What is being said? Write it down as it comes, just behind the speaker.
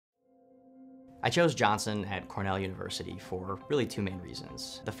I chose Johnson at Cornell University for really two main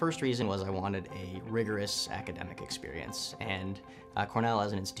reasons. The first reason was I wanted a rigorous academic experience, and Cornell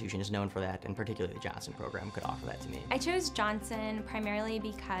as an institution is known for that, and particularly the Johnson program could offer that to me. I chose Johnson primarily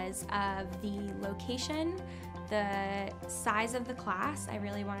because of the location, the size of the class. I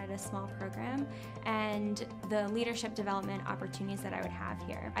really wanted a small program, and the leadership development opportunities that I would have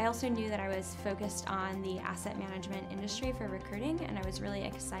here. I also knew that I was focused on the asset management industry for recruiting, and I was really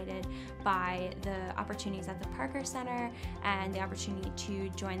excited by the opportunities at the Parker Center and the opportunity to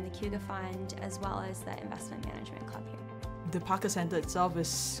join the Kuga Fund as well as the investment management club here. The Parker Center itself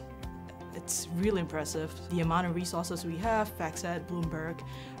it's really impressive. The amount of resources we have, FactSet, Bloomberg,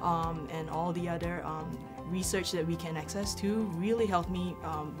 and all the other research that we can access to really helped me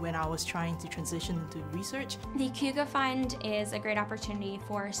when I was trying to transition into research. The Kuga Fund is a great opportunity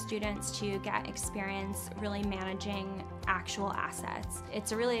for students to get experience really managing actual assets.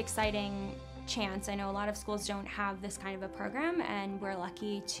 It's a really exciting chance. I know a lot of schools don't have this kind of a program, and we're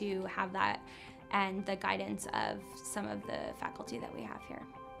lucky to have that and the guidance of some of the faculty that we have here.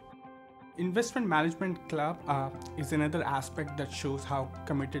 Investment Management Club is another aspect that shows how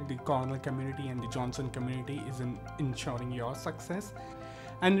committed the Cornell community and the Johnson community is in ensuring your success.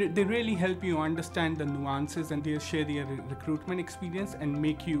 And they really help you understand the nuances, and they share their recruitment experience and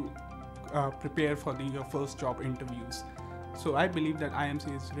make you prepare for your first job interviews. So I believe that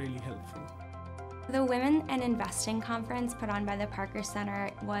IMC is really helpful. The Women and Investing Conference put on by the Parker Center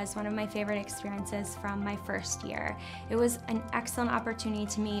was one of my favorite experiences from my first year. It was an excellent opportunity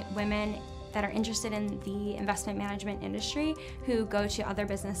to meet women that are interested in the investment management industry who go to other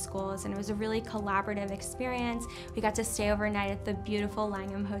business schools, and it was a really collaborative experience. We got to stay overnight at the beautiful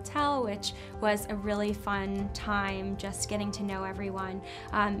Langham Hotel, which was a really fun time just getting to know everyone.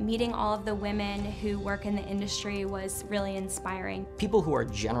 Meeting all of the women who work in the industry was really inspiring. People who are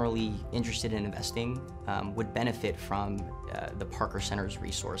generally interested in investing would benefit from the Parker Center's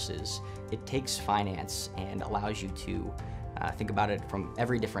resources. It takes finance and allows you to think about it from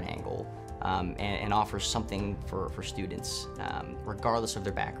every different angle. And offers something for students, regardless of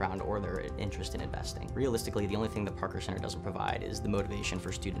their background or their interest in investing. Realistically, the only thing the Parker Center doesn't provide is the motivation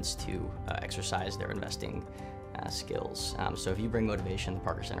for students to exercise their investing skills. So if you bring motivation, the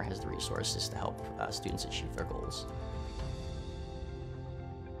Parker Center has the resources to help students achieve their goals.